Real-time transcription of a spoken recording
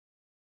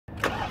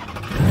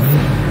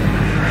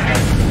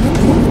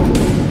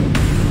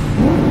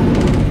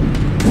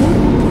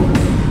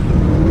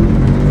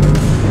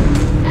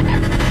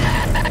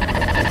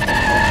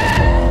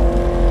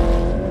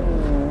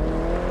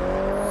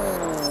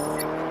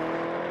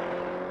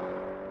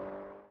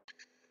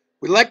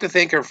We'd like to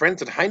thank our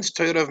friends at Heinz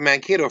Toyota of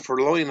Mankato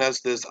for loaning us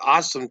this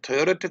awesome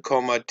Toyota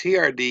Tacoma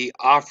TRD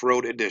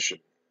Off-Road Edition.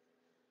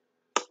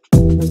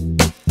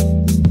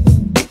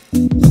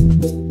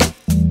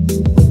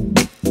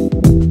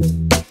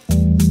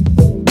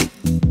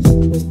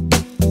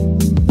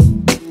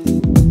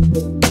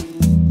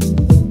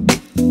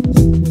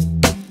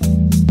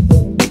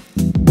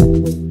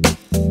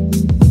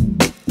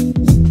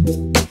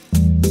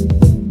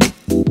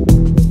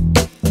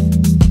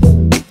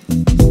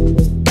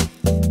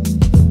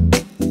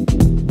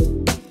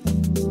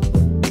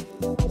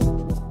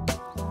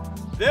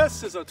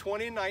 This is a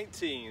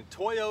 2019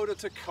 Toyota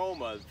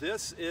Tacoma.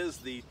 This is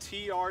the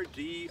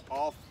TRD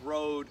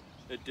Off-Road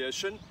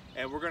Edition,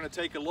 and we're going to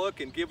take a look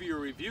and give you a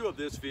review of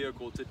this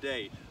vehicle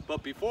today.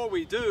 But before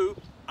we do,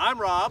 I'm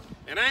Rob.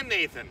 And I'm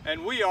Nathan.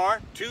 And we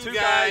are Two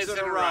Guys in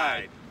a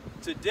Ride.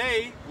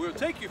 Today, we'll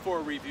take you for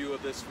a review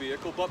of this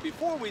vehicle, but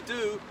before we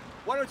do,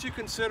 why don't you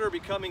consider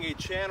becoming a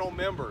channel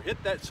member?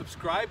 Hit that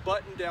subscribe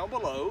button down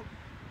below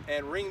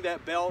and ring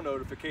that bell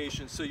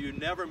notification so you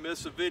never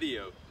miss a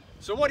video.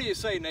 So what do you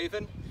say,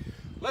 Nathan?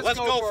 Let's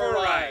go for a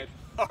ride.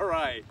 All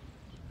right.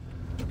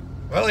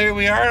 Well, here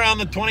we are on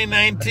the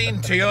 2019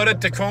 Toyota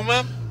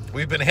Tacoma.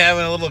 We've been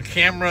having a little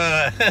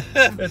camera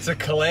it's a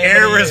calamity.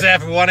 errors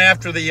one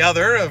after the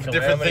other of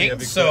different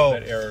things. So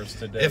errors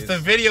today. If the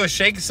video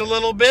shakes a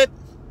little bit,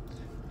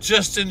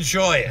 just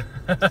enjoy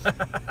it.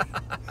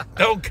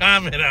 Don't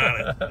comment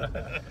on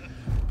it.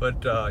 But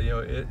you know,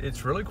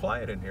 it's really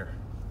quiet in here.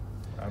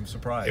 I'm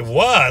surprised. It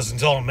was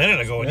until a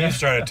minute ago when you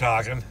started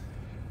talking.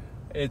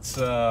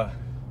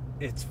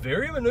 It's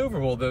very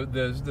maneuverable.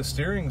 The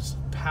steering's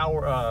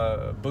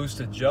power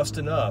boosted just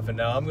enough, and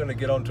now I'm going to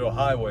get onto a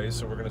highway,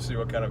 so we're going to see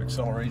what kind of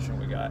acceleration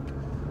we got.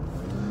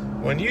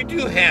 When you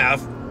do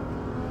have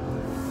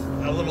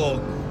a little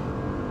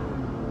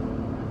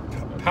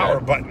power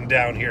button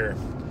down here,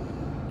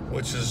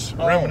 which is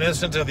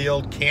reminiscent of the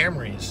old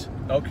Camrys.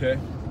 Okay,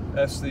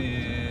 that's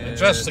the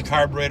adjust the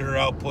carburetor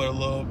output a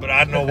little, but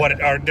I don't know what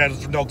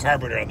there's no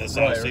carburetor on this,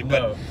 obviously,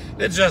 but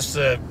it's just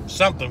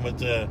something with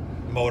the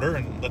motor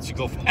and lets you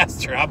go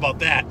faster. How about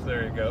that?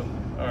 There you go.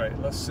 All right,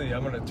 let's see.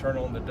 I'm going to turn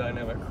on the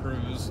dynamic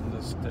cruise and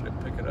just did it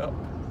pick it up.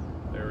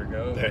 There we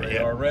go. There we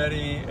are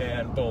ready,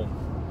 and boom,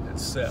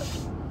 it's set.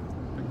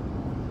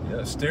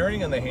 Yeah,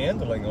 steering and the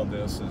handling on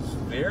this is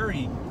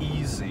very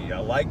easy. I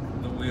like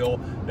the wheel.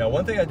 Now,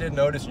 one thing I did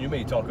notice, and you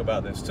may talk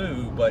about this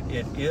too, but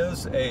it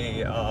is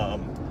a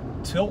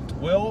tilt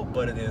wheel,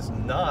 but it is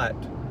not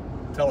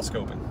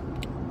telescoping.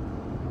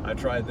 I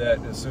tried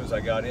that as soon as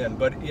I got in,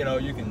 but you know,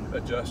 you can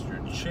adjust your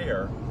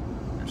chair,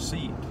 your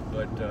seat,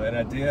 but and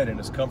I did, and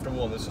it's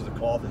comfortable, and this is a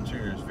cloth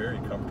interior. It's very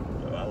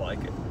comfortable. I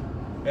like it,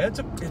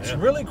 and it's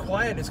really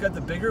quiet. It's got the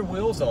bigger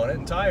wheels on it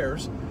and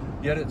tires,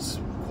 yet it's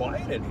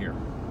quiet in here,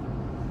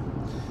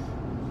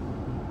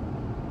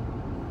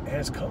 and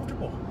it's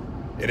comfortable.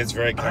 It is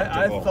very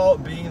comfortable. I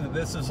thought, being that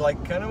this is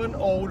like kind of an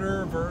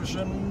older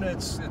version,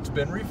 it's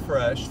been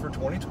refreshed for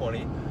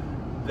 2020.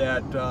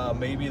 That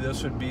maybe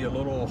this would be a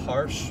little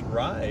harsh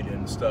ride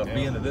and stuff,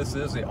 being that this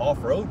is the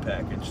off-road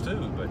package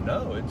too. But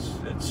no,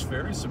 it's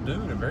very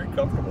subdued and very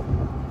comfortable.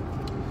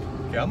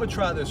 Okay, I'm gonna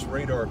try this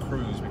radar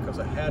cruise because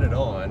I had it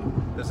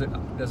on.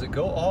 Does it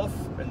go off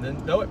and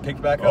then no? It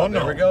picked back up. No.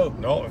 There we go.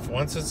 No, if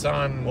once it's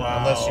on,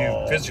 unless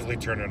you physically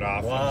turn it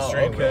off, the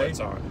steering wheel,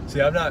 it's on.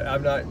 See, I've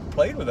not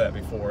played with that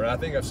before, and I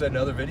think I've said in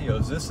other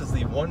videos, this is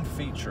the one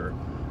feature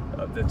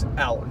that's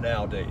out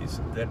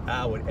nowadays that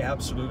I would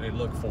absolutely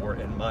look for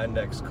in my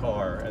next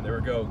car. And there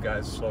we go,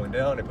 guys, slowing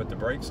down. They put the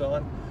brakes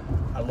on.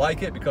 I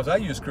like it because I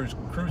use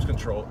cruise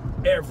control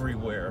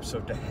everywhere.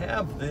 So to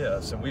have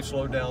this, and we've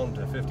slowed down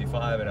to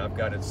 55, and I've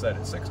got it set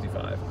at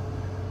 65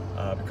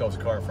 because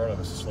the car in front of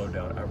us is slowed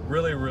down. I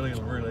really, really,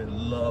 really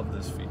love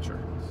this feature.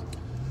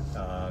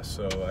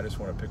 So I just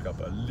want to pick up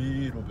a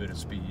little bit of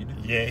speed.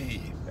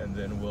 Yay! And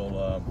then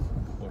we'll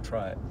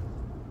try it.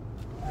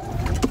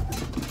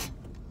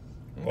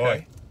 Okay.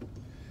 Boy,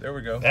 there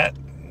we go. That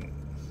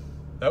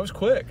was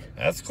quick.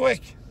 That's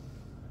quick.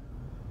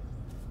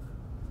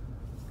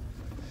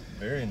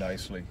 Very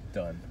nicely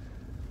done.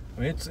 I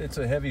mean, it's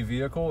a heavy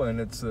vehicle, and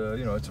it's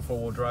you know, it's a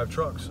four-wheel drive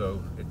truck,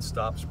 so it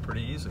stops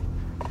pretty easy.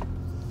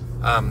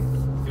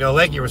 You know,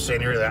 like you were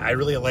saying earlier, I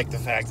really like the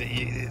fact that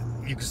you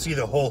can see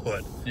the whole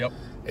hood. Yep.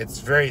 It's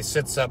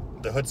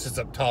the hood sits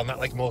up tall, not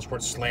like most where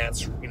it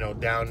slants, you know,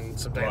 down.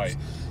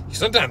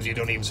 Sometimes you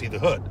don't even see the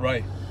hood.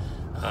 Right.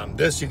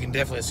 This, you can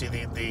definitely see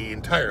the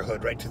entire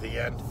hood right to the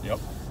end. Yep.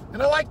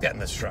 And I like that in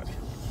this truck.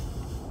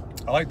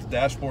 I like the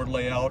dashboard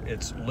layout.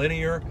 It's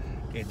linear.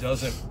 It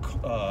doesn't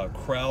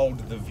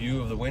crowd the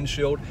view of the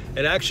windshield.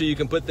 And actually, you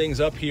can put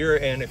things up here,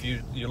 and if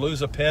you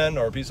lose a pen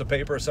or a piece of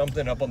paper or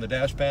something up on the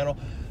dash panel,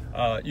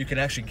 you can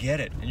actually get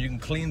it, and you can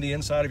clean the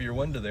inside of your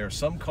window there.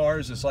 Some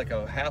cars, it's like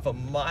a half a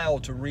mile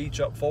to reach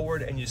up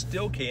forward, and you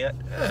still can't.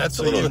 Yeah,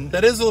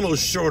 that is a little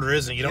shorter,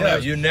 isn't it? You don't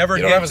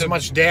have as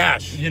much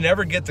dash. You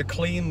never get to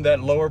clean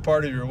that lower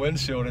part of your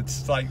windshield.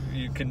 It's like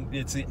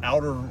it's the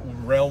outer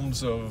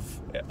realms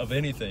of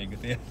anything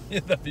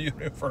in the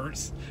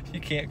universe. You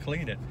can't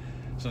clean it.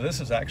 So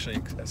this is actually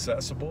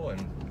accessible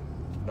and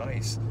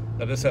nice.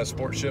 Now this has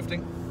sport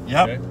shifting.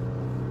 Yep. Okay.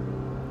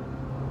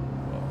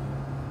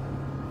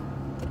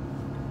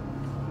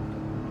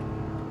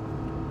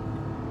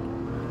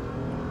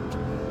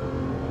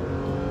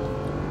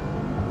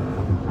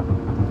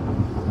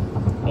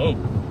 Oh,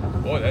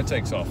 boy, that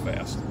takes off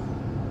fast.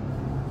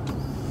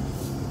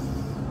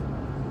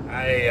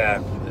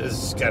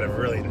 This has got a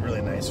really,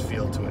 really nice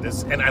feel to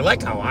it. And I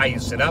like how high you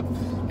sit up.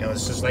 You know,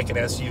 it's just like an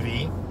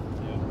SUV.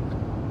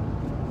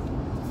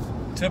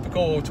 Yeah.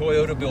 Typical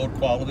Toyota build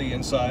quality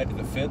inside,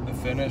 the fit, the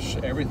finish,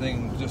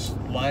 everything just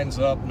lines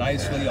up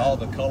nicely. All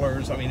the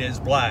colors. I mean, it's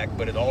black,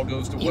 but it all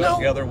goes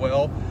together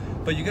well.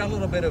 But you got a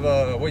little bit of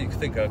a, what do you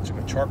think, a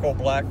charcoal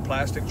black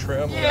plastic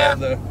trim around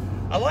the.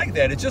 I like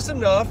that. It's just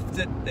enough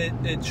that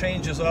it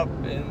changes up,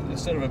 and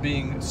instead of it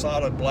being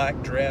solid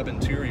black drab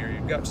interior,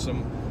 you've got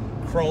some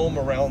chrome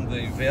around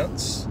the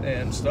vents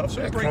and stuff.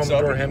 So it brings chrome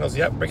up door handles.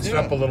 Yep, brings it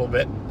up a little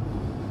bit.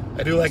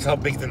 I do like how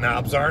big the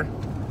knobs are.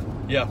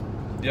 Yeah.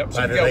 Yep.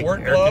 So if you got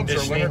work gloves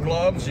or winter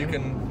gloves, you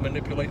can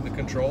manipulate the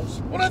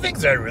controls. One of the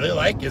things I really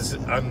like is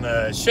on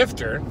the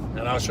shifter, and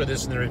I'll show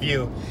this in the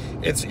review,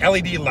 it's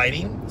LED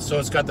lighting, so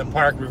it's got the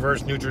park,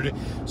 reverse, neutral.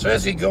 So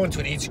as you go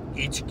into it,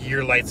 each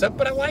gear lights up,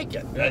 but I like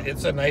it. Yeah.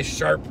 It's a nice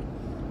sharp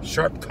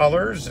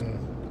colors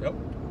and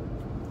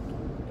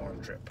long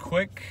trip.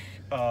 Quick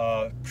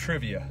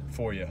trivia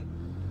for you.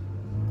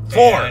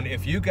 And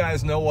if you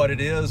guys know what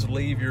it is,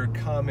 leave your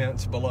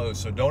comments below.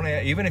 So don't,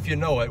 even if you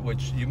know it,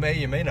 which you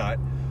may not.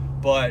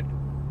 But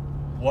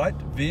what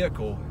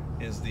vehicle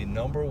is the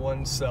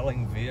 #1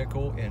 selling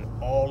vehicle in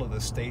all of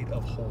the state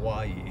of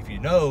Hawaii? If you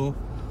know,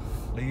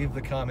 leave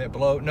the comment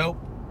below. Nope.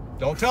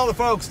 Don't tell the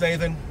folks,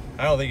 Nathan.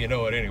 I don't think you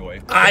know it anyway.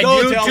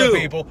 Don't tell the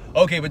people.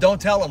 Okay, but don't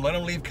tell them. Let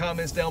them leave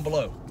comments down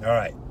below. All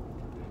right.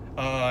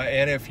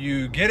 And if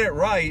you get it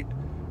right,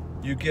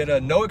 you get a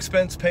no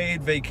expense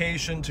paid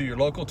vacation to your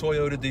local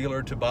Toyota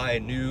dealer to buy a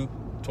new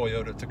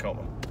Toyota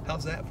Tacoma.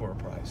 How's that for a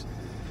price?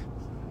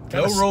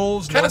 No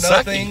rules, no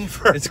nothing.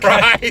 It's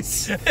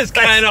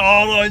kind of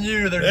all on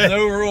you. There's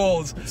no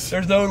rules.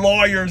 There's no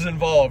lawyers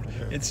involved.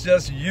 It's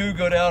just you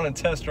go down and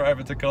test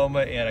drive a Tacoma,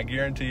 and I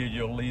guarantee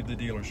you'll leave the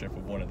dealership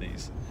with one of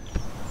these.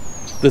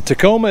 The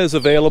Tacoma is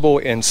available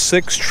in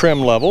 6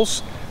 trim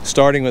levels,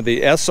 starting with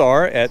the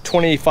SR at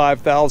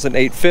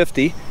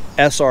 $25,850,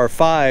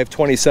 SR5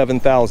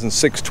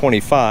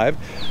 $27,625,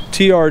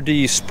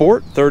 TRD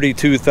Sport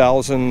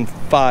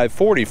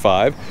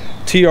 $32,545,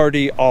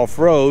 TRD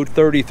Off-Road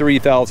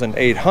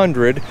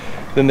 $33,800.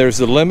 Then there's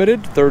the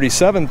Limited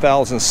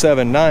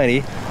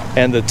 $37,790,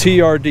 and the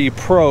TRD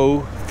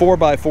Pro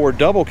 4x4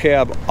 double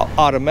cab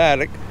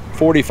automatic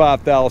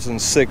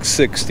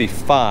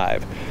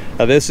 $45,665.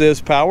 Now this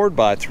is powered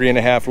by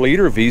 3.5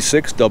 liter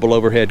V6 double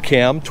overhead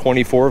cam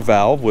 24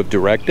 valve with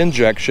direct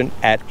injection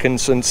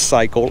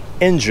Atkinson-cycle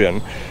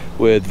engine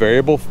with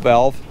variable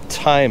valve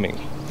timing.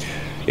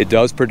 It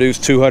does produce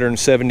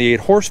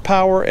 278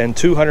 horsepower and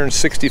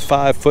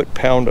 265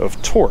 foot-pound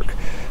of torque.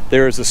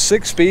 There is a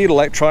 6-speed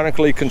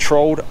electronically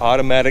controlled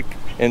automatic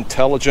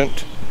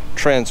intelligent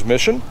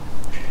transmission.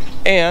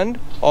 And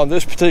on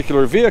this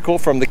particular vehicle,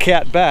 from the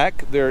cat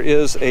back, there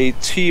is a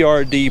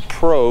TRD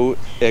Pro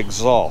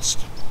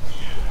exhaust.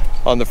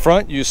 On the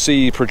front, you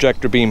see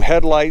projector-beam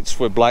headlights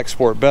with black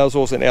sport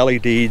bezels and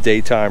LED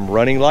daytime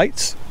running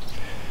lights.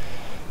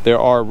 There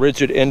are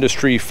rigid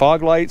industry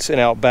fog lights, and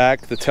out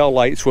back, the tail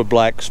lights with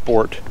black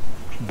sport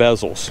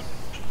bezels.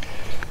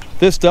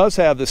 This does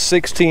have the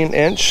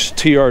 16-inch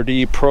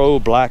TRD Pro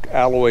black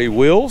alloy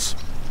wheels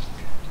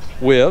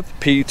with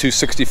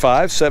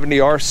P265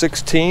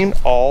 70R16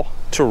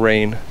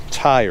 all-terrain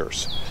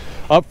tires.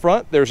 Up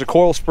front, there's a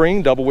coil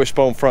spring, double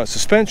wishbone front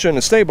suspension,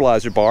 and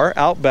stabilizer bar.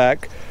 Out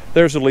back,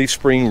 there's a leaf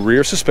spring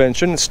rear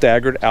suspension,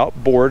 staggered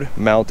outboard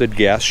mounted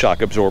gas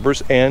shock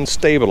absorbers, and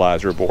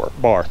stabilizer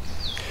bar.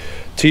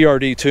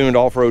 TRD tuned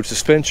off-road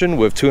suspension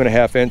with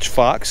 2.5-inch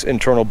Fox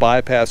internal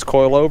bypass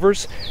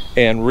coilovers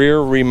and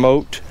rear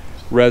remote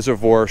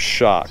reservoir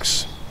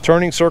shocks.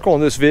 Turning circle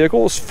on this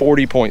vehicle is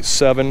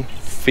 40.7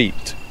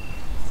 feet.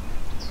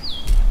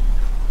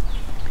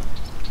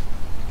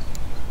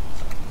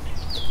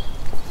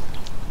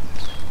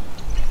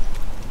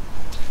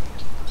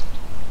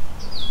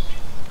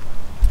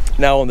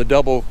 Now on the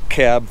double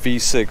cab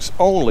V6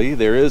 only,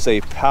 there is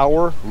a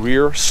power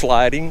rear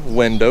sliding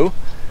window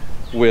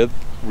with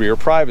rear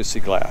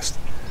privacy glass.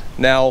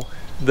 Now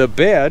the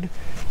bed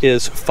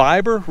is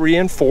fiber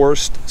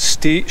reinforced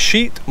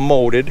sheet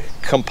molded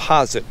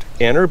composite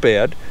inner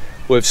bed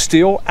with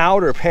steel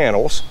outer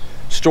panels,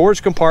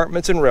 storage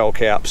compartments and rail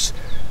caps,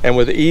 and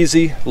with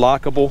easy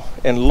lockable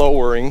and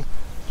lowering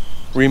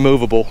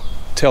removable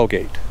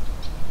tailgate.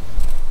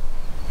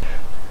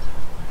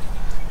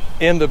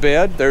 In the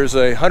bed, there's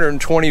a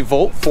 120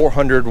 volt,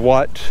 400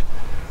 watt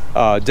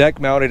deck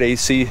mounted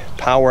AC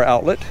power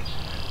outlet.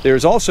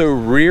 There's also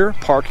rear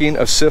parking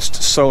assist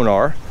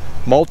sonar,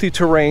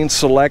 multi-terrain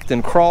select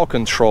and crawl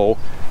control,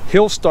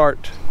 hill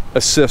start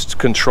assist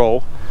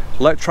control,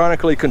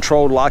 electronically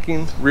controlled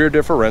locking rear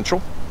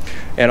differential.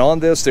 And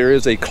on this there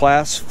is a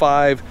class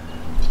 5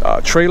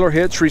 trailer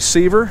hitch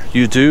receiver.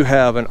 You do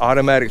have an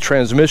automatic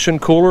transmission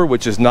cooler,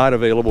 which is not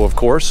available, of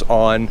course,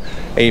 on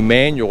a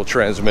manual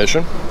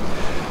transmission.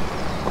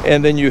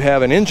 And then you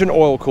have an engine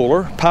oil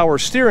cooler, power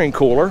steering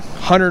cooler,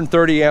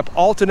 130 amp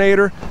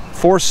alternator,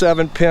 4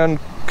 7-pin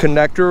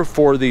connector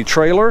for the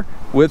trailer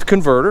with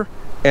converter,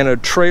 and a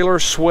trailer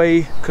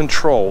sway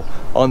control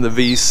on the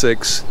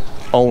V6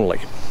 only.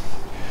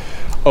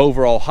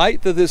 Overall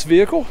height of this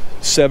vehicle,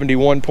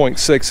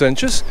 71.6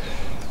 inches.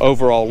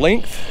 Overall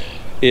length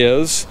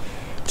is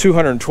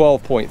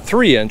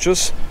 212.3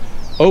 inches.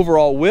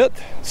 Overall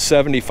width,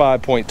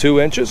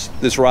 75.2 inches.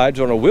 This rides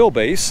on a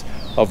wheelbase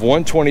of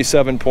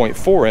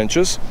 127.4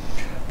 inches.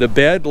 The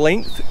bed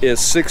length is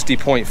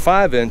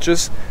 60.5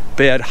 inches.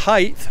 Bed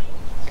height,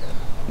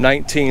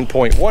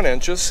 19.1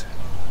 inches.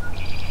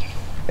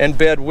 And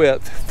bed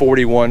width,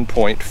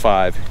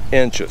 41.5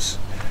 inches.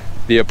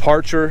 The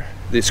approach,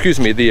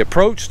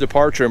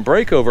 departure, and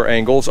breakover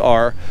angles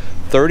are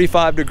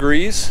 35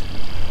 degrees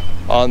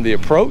on the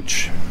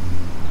approach,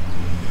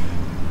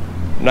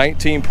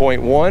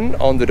 19.1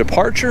 on the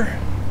departure,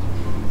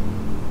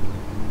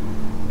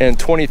 and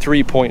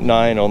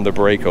 23.9 on the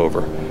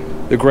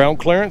breakover. The ground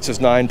clearance is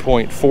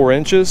 9.4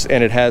 inches,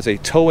 and it has a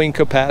towing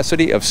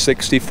capacity of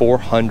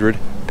 6,400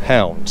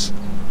 pounds.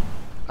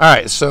 All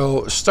right,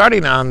 so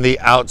starting on the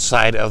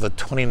outside of the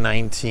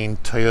 2019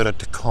 Toyota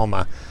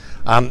Tacoma,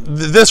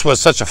 this was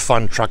such a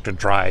fun truck to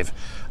drive.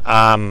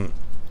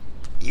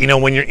 You know,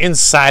 when you're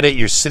inside it,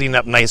 you're sitting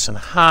up nice and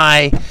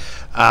high,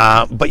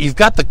 but you've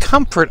got the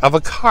comfort of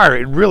a car.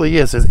 It really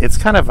is. It's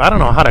kind of, I don't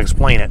know how to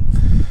explain it.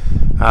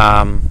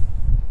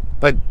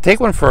 But take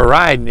one for a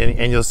ride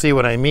and you'll see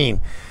what I mean.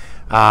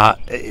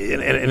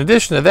 In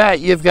addition to that,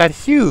 you've got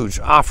huge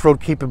off-road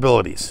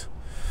capabilities.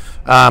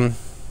 All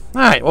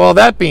right, well,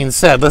 that being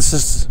said, let's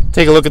just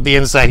take a look at the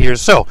inside here.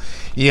 So,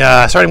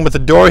 starting with the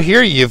door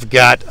here, you've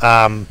got,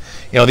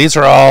 you know, these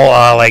are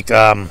all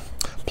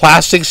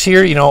plastics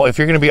here. You know, if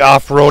you're going to be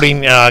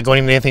off-roading, going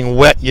into anything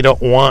wet, you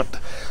don't want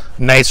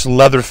nice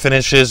leather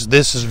finishes.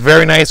 This is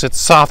very nice. It's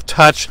soft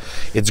touch.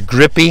 It's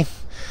grippy.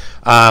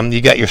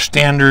 You got your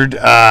standard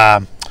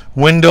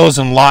windows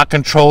and lock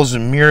controls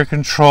and mirror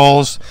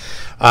controls.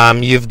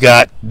 You've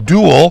got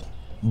dual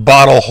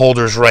bottle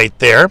holders right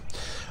there.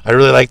 I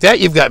really like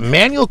that. You've got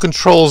manual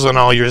controls on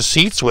all your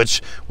seats,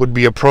 which would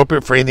be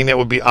appropriate for anything that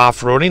would be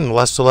off-roading.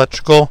 Less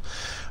electrical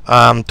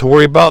to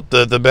worry about,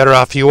 the better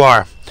off you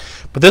are.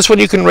 But this one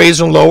you can raise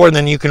and lower, and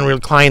then you can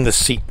recline the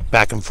seat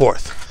back and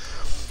forth.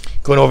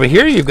 Going over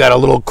here, you've got a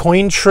little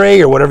coin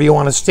tray or whatever you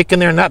want to stick in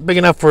there. Not big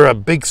enough for a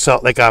big cell,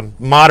 like a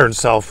modern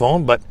cell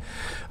phone, but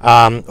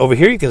over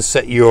here you can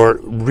set your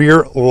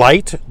rear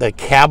light, the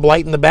cab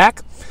light in the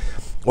back.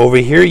 Over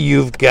here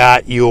you've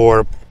got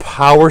your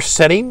power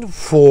setting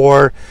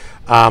for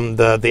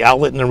the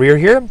outlet in the rear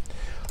here.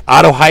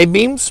 Auto high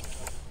beams.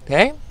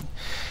 Okay.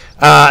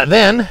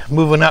 Then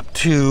moving up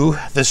to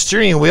the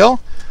steering wheel,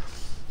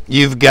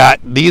 you've got,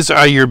 these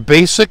are your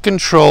basic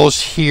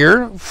controls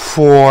here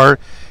for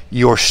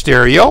your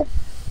stereo,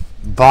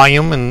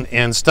 volume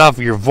and stuff,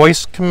 your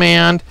voice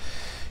command,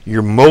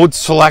 your mode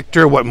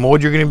selector, what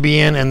mode you're going to be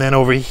in, and then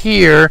over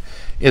here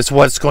is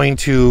what's going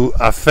to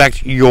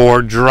affect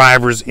your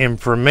driver's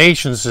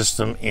information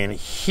system in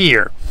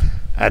here.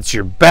 That's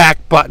your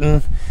back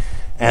button,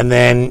 and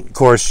then of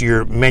course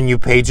your menu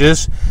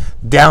pages.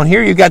 Down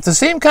here you've got the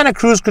same kind of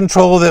cruise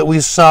control that we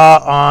saw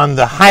on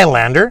the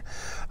Highlander,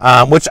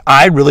 which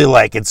I really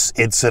like.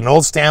 It's an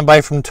old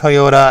standby from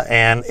Toyota,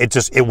 and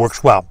it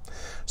works well.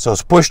 So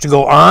it's push to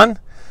go on,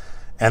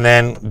 and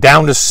then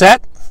down to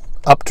set,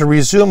 up to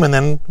resume, and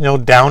then, you know,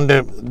 down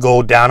to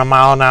go down a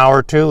mile an hour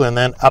or two, and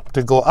then up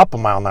to go up a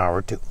mile an hour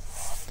or two.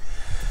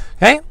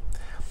 Okay,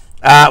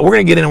 we're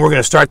going to get in and we're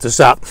going to start this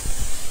up.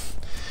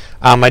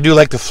 I do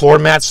like the floor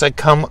mats that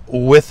come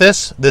with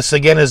this. This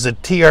again is the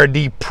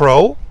TRD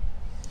Pro.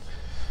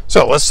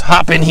 So let's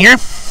hop in here.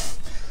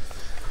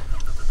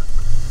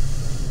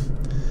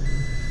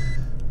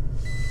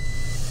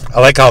 I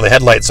like how the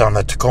headlights on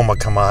the Tacoma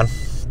come on.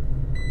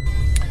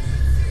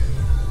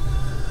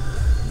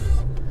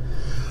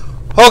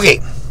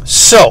 Okay,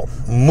 so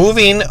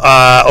moving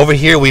over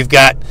here, we've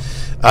got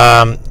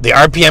the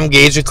RPM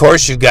gauge, of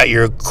course. You've got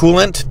your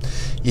coolant,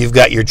 you've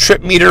got your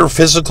trip meter,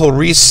 physical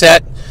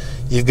reset,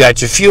 you've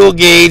got your fuel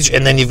gauge,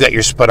 and then you've got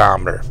your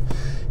speedometer.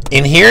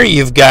 In here,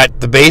 you've got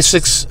the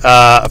basics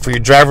for your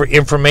driver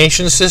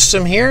information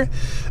system here,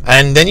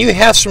 and then you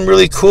have some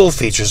really cool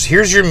features.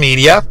 Here's your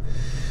media.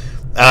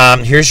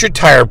 Here's your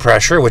tire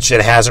pressure, which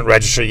it hasn't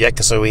registered yet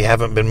because we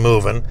haven't been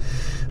moving.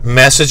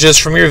 Messages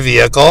from your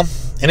vehicle.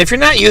 And if you're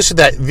not used to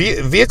that,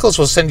 vehicles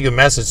will send you a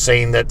message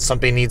saying that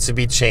something needs to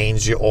be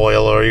changed, your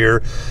oil or your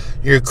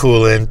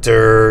coolant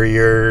or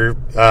your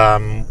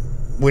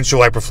windshield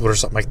wiper fluid or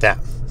something like that.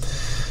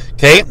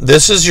 Okay,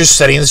 this is your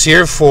settings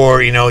here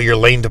for, you know, your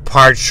lane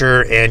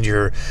departure and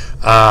your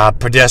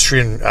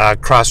pedestrian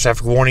cross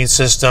traffic warning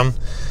system.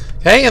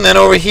 Okay, and then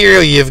over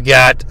here you've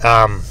got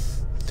time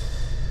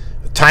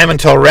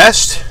until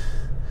rest.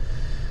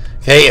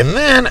 Okay, and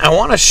then I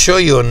want to show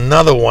you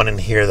another one in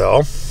here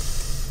though.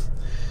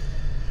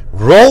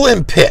 Roll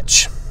and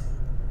pitch.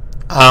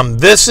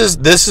 This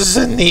is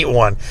a neat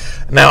one.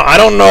 Now I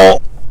don't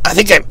know. I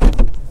think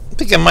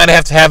I might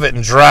have to have it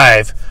in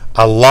drive.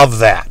 I love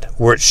that,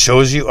 where it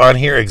shows you on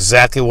here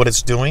exactly what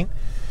it's doing.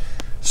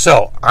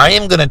 So I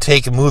am going to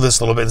take and move this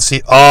a little bit and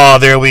see. Oh,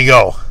 there we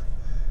go.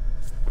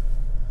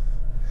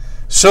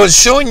 So it's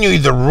showing you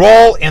the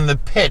roll and the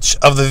pitch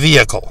of the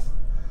vehicle.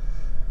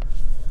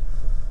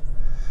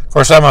 Of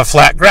course, I'm on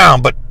flat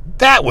ground, but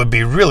that would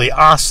be really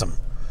awesome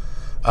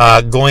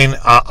going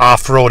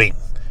off-roading.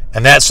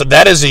 And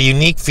that is a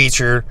unique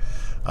feature,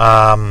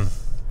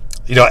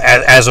 you know,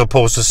 as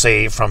opposed to,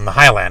 say, from the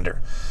Highlander.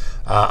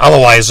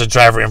 Otherwise, the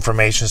driver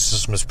information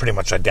system is pretty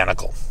much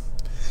identical.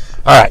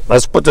 All right,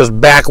 let's put this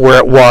back where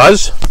it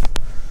was.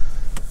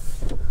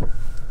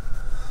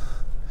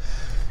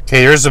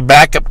 Okay, here's the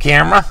backup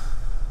camera.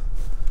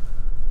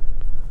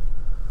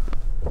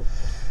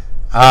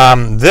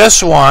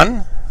 This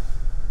one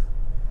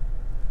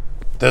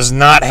does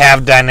not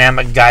have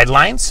dynamic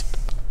guidelines,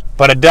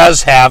 but it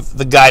does have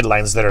the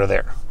guidelines that are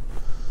there.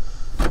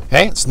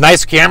 Okay, it's a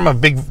nice camera,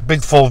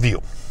 big full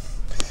view.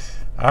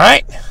 All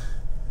right.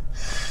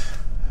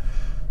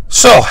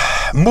 So,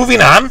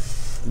 moving on,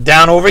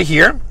 down over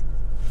here,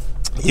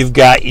 you've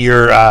got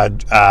your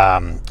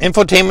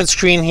infotainment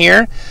screen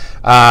here.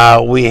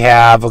 We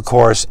have, of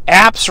course,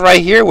 apps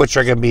right here, which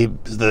are going to be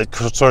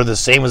sort of the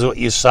same as what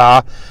you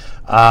saw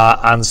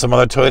on some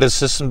other Toyota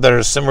systems that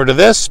are similar to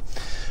this.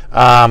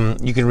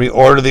 You can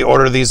reorder the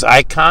order of these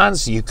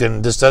icons.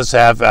 This does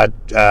have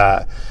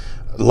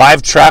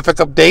live traffic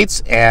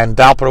updates and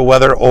Doppler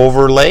weather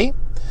overlay.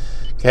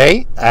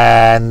 Okay,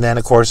 and then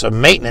of course a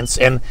maintenance.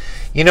 And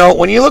you know,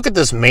 when you look at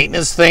this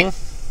maintenance thing,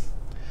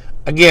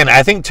 again,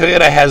 I think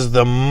Toyota has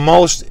the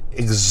most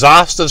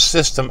exhaustive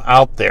system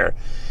out there.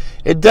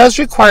 It does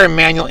require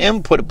manual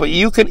input, but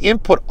you can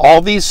input all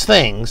these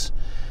things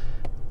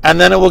and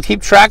then it will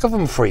keep track of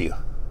them for you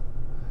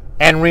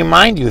and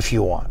remind you if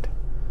you want.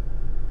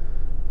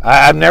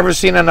 I've never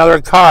seen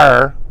another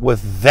car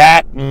with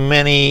that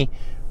many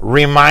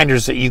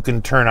reminders that you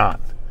can turn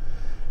on.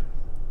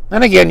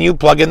 And again, you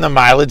plug in the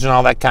mileage and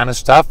all that kind of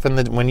stuff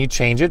and when you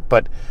change it,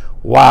 but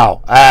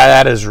wow,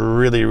 that is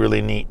really,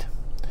 really neat.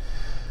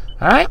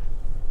 All right.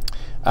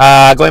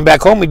 Going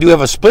back home, we do have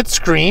a split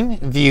screen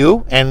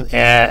view, and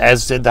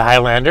as did the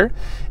Highlander,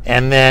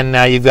 and then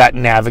you've got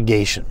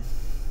navigation.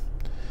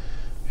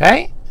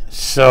 Okay,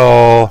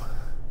 so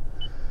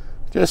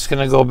just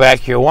going to go back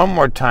here one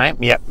more time.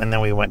 Yep, and then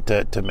we went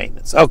to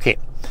maintenance. Okay,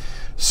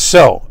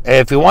 so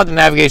if we want the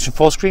navigation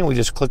full screen, we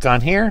just click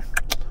on here,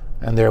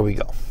 and there we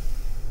go.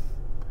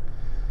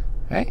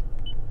 Okay.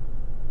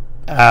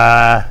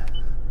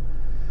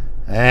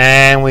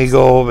 And we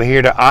go over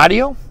here to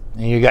audio,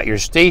 and you got your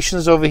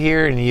stations over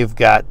here, and you've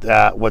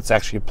got what's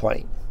actually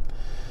playing.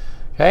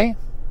 Okay.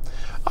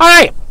 All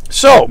right.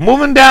 So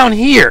moving down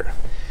here,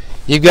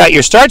 you've got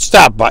your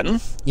start-stop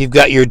button. You've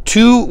got your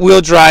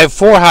two-wheel drive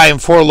 4-high and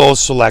 4-low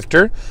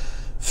selector,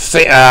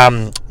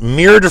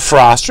 mirror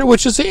defroster,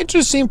 which is an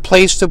interesting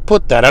place to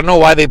put that. I don't know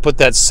why they put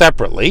that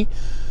separately.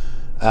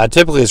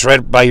 Typically, it's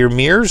right by your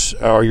mirrors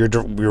or your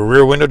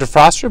rear window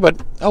defroster,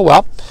 but oh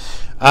well.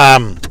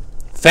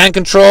 Fan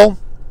control,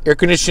 air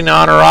conditioning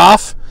on or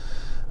off.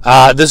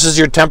 This is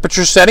your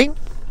temperature setting.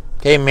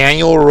 Okay,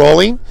 manual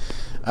rolling.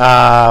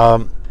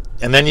 And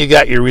then you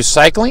got your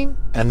recycling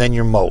and then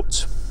your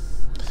modes.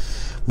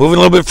 Moving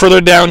a little bit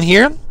further down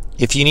here,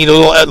 if you need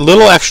a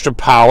little extra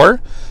power,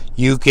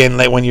 you can,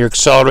 like when you're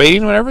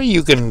accelerating or whatever,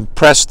 you can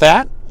press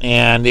that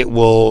and it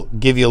will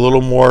give you a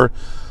little more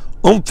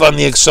oomph on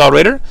the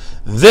accelerator.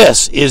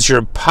 This is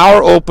your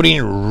power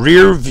opening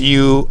rear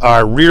view,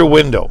 rear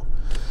window.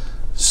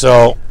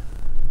 So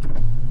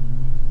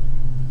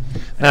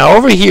now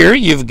over here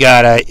you've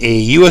got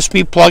a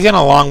USB plug-in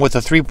along with a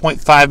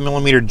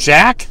 3.5mm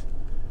jack,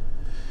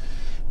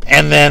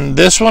 and then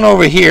this one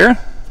over here,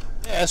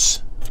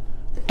 this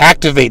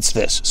activates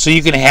this, so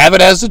you can have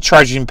it as the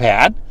charging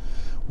pad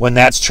when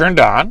that's turned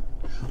on,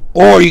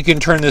 or you can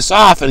turn this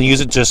off and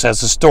use it just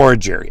as a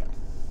storage area.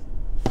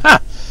 Huh.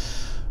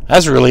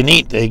 That's really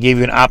neat. They gave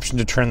you an option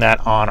to turn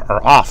that on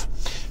or off.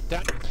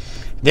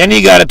 Then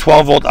you got a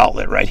 12-volt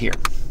outlet right here.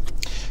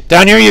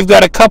 Down here you've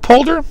got a cup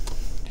holder.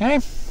 Okay.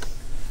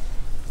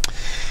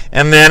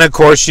 And then, of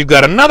course, you've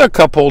got another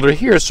cup holder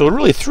here. So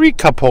really 3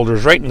 cup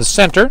holders right in the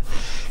center.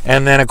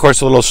 And then, of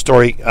course, a little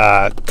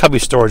cubby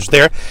storage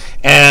there.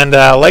 And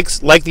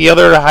like the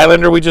other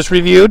Highlander we just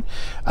reviewed,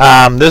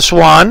 this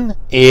one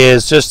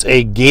is just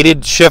a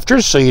gated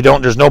shifter. So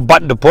there's no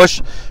button to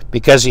push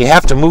because you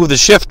have to move the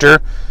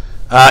shifter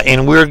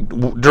in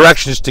weird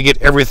directions to get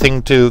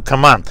everything to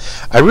come on.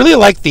 I really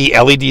like the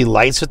LED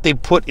lights that they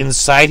put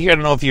inside here. I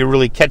don't know if you're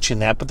really catching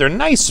that, but they're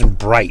nice and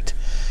bright.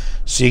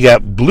 So you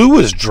got blue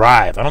is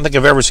drive. I don't think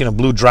I've ever seen a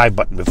blue drive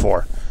button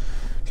before.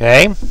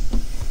 Okay.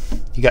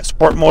 You got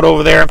sport mode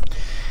over there.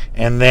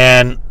 And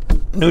then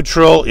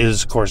neutral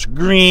is, of course,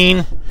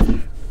 green.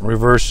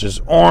 Reverse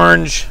is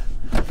orange.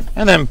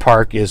 And then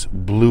park is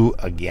blue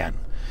again.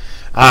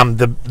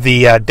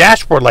 The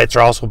dashboard lights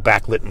are also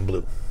backlit in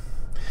blue.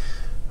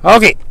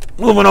 Okay,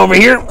 moving over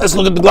here. Let's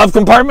look at the glove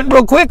compartment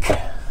real quick.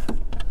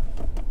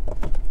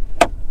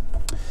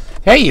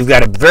 Okay, you've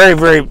got a very,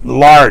 very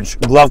large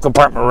glove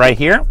compartment right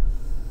here.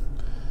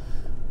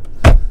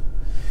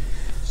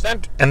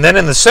 And then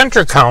in the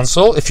center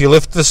console, if you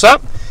lift this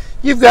up,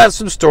 you've got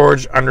some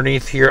storage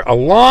underneath here,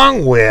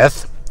 along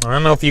with, I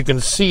don't know if you can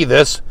see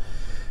this,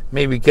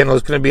 maybe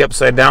Kendall's going to be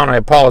upside down, I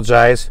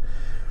apologize,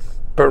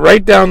 but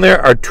right down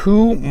there are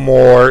 2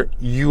 more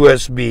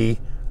USB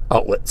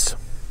outlets.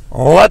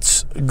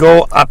 Let's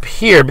go up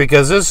here,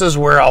 because this is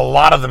where a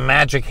lot of the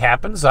magic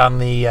happens on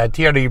the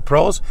TRD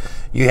Pros.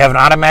 You have an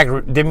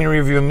automatic dimming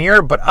review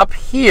mirror, but up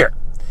here,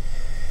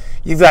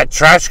 you've got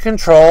traction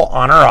control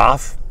on or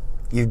off.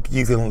 You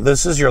can.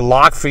 This is your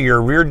lock for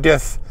your rear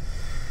diff.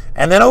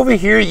 And then over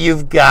here,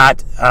 you've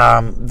got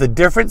the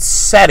different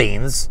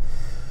settings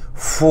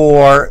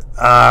for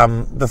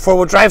the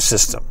four-wheel drive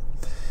system.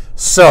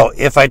 So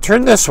if I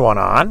turn this one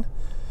on,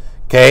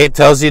 okay, it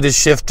tells you to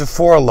shift to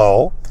 4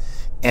 low.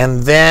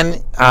 And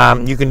then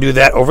you can do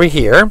that over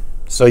here.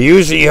 So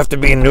usually you have to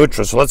be in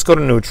neutral. So let's go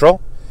to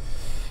neutral.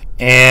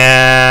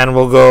 And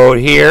we'll go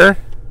here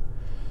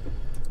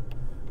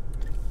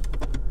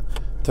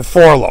to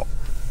 4 low.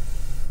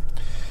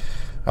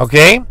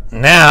 Okay,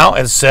 now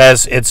it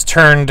says it's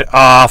turned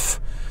off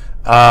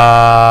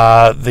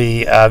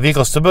the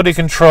vehicle stability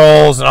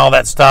controls and all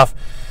that stuff.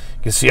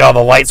 You can see all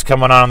the lights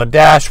coming on the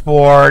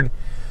dashboard.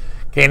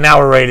 Okay, now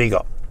we're ready to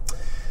go.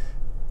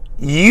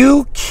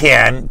 You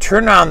can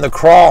turn on the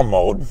crawl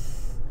mode,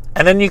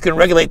 and then you can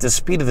regulate the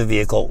speed of the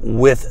vehicle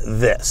with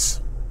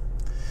this.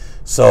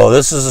 So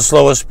this is the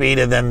slowest speed,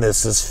 and then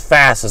this is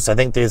fastest. I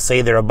think they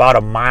say they're about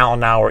a mile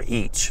an hour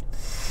each.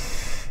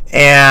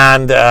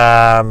 And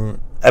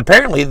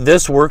apparently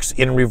this works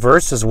in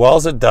reverse as well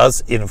as it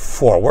does in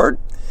forward,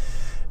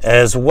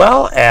 as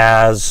well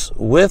as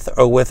with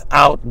or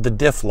without the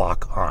diff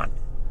lock on,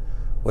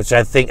 which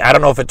I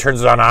don't know if it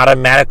turns it on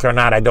automatic or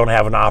not. I don't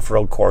have an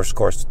off-road course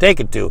to take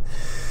it to.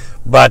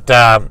 But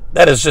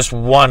that is just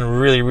one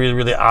really, really,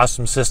 really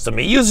awesome system.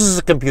 It uses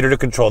a computer to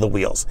control the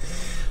wheels.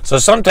 So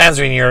sometimes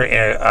when you're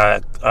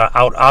out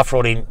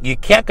off-roading, you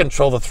can't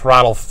control the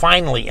throttle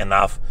finely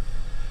enough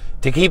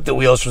to keep the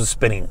wheels from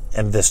spinning,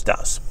 and this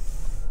does.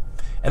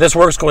 And this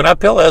works going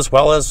uphill as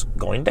well as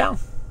going down.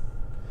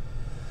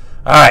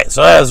 All right,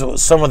 so that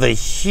is some of the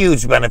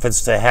huge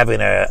benefits to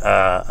having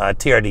a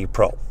TRD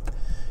Pro.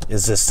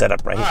 Is this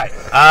setup right here.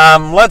 All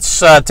right. Let's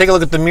take a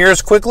look at the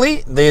mirrors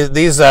quickly.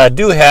 These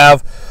do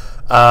have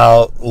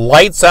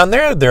lights on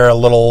there. They're a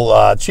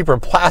little cheaper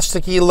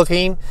plasticky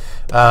looking,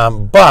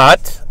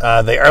 but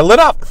they are lit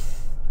up.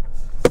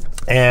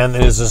 And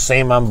it is the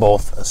same on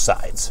both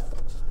sides.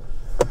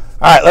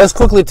 All right, let's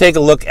quickly take a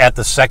look at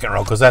the second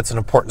row, because that's an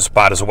important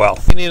spot as well.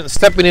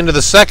 Stepping into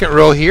the second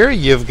row here,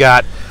 you've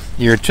got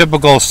your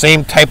typical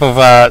same type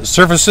of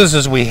surfaces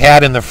as we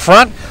had in the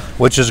front,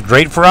 which is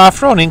great for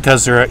off-roading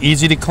because they're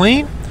easy to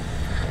clean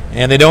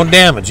and they don't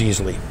damage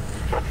easily.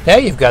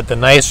 Okay, you've got the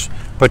nice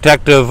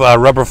protective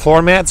rubber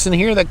floor mats in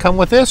here that come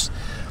with this.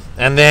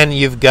 And then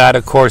you've got,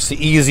 of course,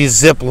 the easy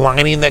zip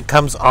lining that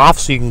comes off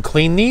so you can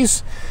clean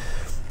these.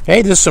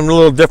 Okay, just some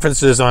little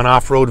differences on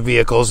off-road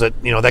vehicles that,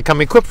 that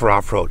come equipped for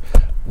off-road.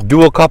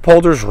 Dual cup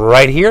holders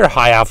right here,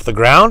 high off the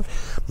ground.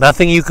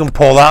 Nothing you can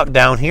pull out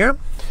down here.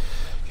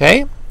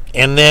 Okay,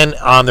 and then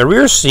on the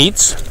rear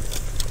seats,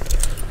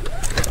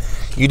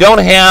 you don't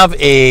have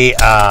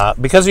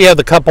because you have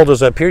the cup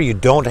holders up here, you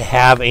don't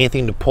have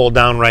anything to pull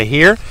down right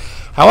here.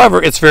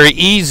 However, it's very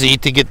easy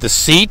to get the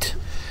seat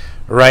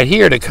right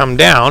here to come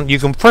down. You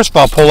can first of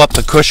all pull up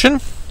the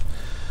cushion.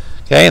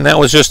 Okay, and that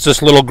was just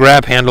this little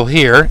grab handle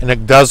here, and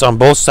it does on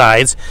both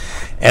sides.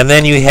 And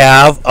then you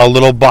have a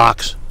little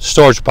box,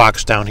 storage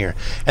box down here.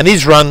 And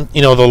these run,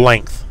 the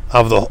length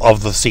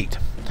of the seat.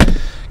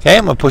 Okay,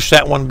 I'm gonna push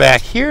that one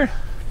back here.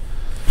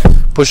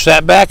 Push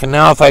that back, and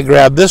now if I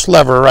grab this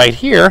lever right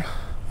here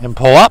and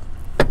pull up,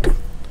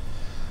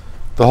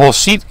 the whole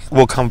seat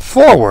will come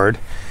forward.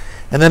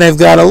 And then I've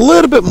got a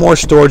little bit more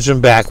storage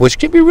in back, which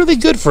can be really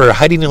good for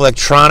hiding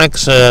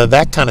electronics,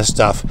 that kind of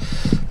stuff.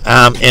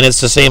 And it's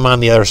the same on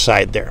the other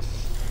side there.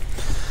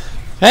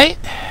 Okay.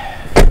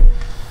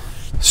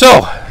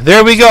 So,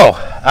 there we go.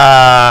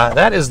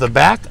 That is the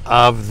back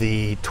of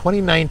the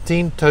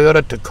 2019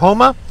 Toyota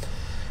Tacoma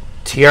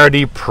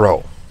TRD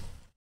Pro.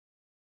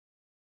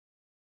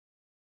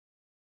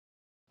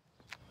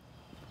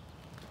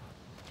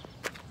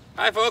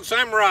 Hi folks,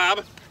 I'm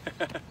Rob.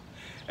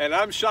 And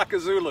I'm Shaka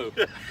Zulu.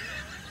 It's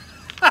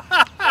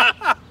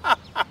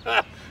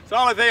the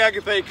only thing I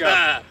can think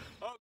of.